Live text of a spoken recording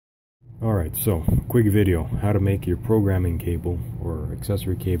Alright, so quick video, how to make your programming cable or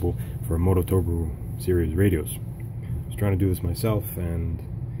accessory cable for MotoTRBO series radios. I was trying to do this myself and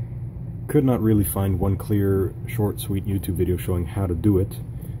could not really find one clear, short, sweet YouTube video showing how to do it.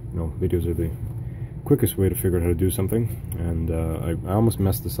 You know, videos are the quickest way to figure out how to do something, and I almost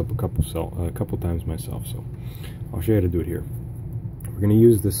messed this up a couple times myself, so I'll show you how to do it here. We're going to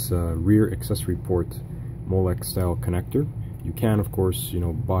use this rear accessory port Molex style connector. You can, of course, you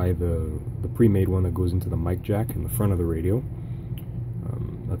know, buy the pre-made one that goes into the mic jack in the front of the radio.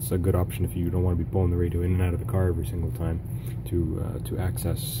 That's a good option if you don't want to be pulling the radio in and out of the car every single time to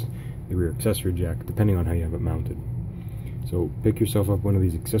access the rear accessory jack, depending on how you have it mounted. So pick yourself up one of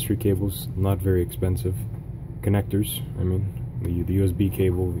these accessory cables, not very expensive connectors. I mean, the USB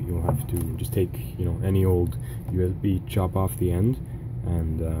cable, you'll have to just take, you know, any old USB, chop off the end,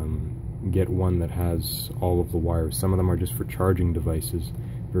 and get one that has all of the wires. Some of them are just for charging devices,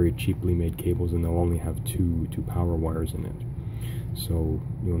 very cheaply made cables, and they'll only have two power wires in it. So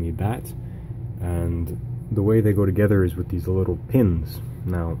you'll need that, and the way they go together is with these little pins.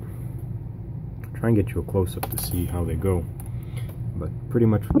 Now, I'll try and get you a close-up to see how they go, but pretty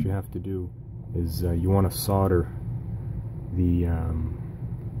much what you have to do is you want to solder the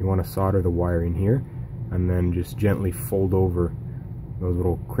wire in here, and then just gently fold over those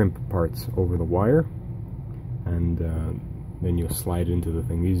little crimp parts over the wire, and then you'll slide into the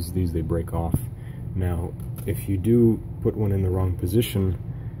thing. These they break off. Now, if you do put one in the wrong position,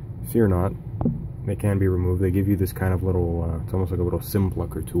 fear not, they can be removed. They give you this kind of little, it's almost like a little sim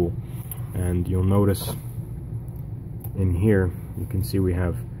plucker tool, and you'll notice in here, you can see we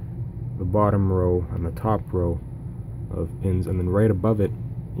have the bottom row and the top row of pins, and then right above it,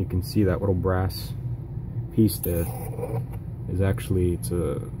 you can see that little brass piece there is actually, it's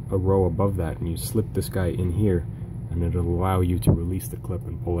a row above that, and you slip this guy in here and it'll allow you to release the clip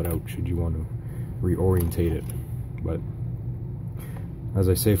and pull it out should you want to reorientate it. But as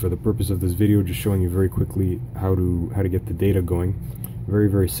I say, for the purpose of this video, just showing you very quickly how to get the data going.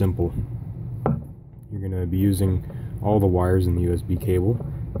 Very simple. You're going to be using all the wires in the USB cable.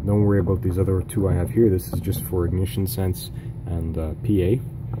 Don't worry about these other two I have here. This is just for ignition sense and PA.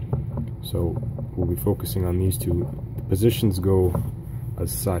 So we'll be focusing on these two. Positions go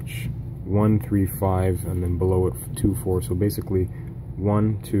as such: 1, 3, 5, and then below it 2, 4. So basically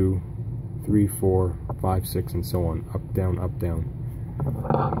 1, 2, 3, 4, 5, 6, and so on. Up, down, up, down.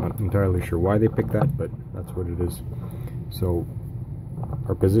 I'm not entirely sure why they picked that, but that's what it is. So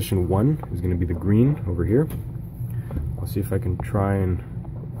our position 1 is going to be the green over here. I'll see if I can try and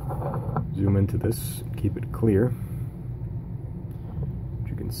zoom into this, keep it clear. As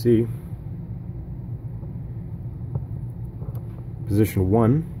you can see, position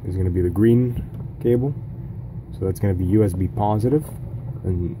 1 is going to be the green cable, so that's going to be USB positive,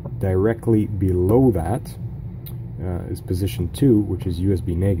 and directly below that is position 2, which is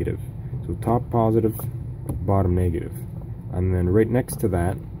USB negative. So top positive, bottom negative, and then right next to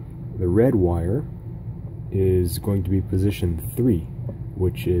that, the red wire is going to be position 3,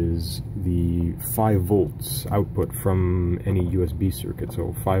 which is the 5 volts output from any USB circuit,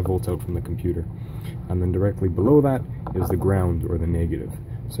 so 5 volts out from the computer. And then directly below that is the ground, or the negative.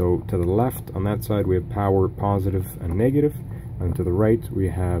 So to the left on that side we have power positive and negative, and to the right we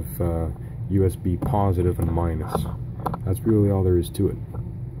have USB positive and minus. That's really all there is to it.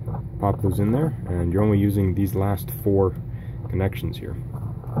 Pop those in there, and you're only using these last 4 connections here.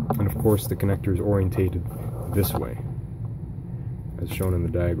 And of course the connector is orientated this way, as shown in the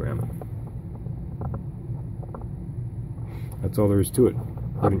diagram. That's all there is to it.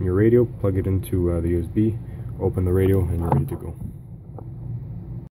 Put it in your radio, plug it into the USB, open the radio, and you're ready to go.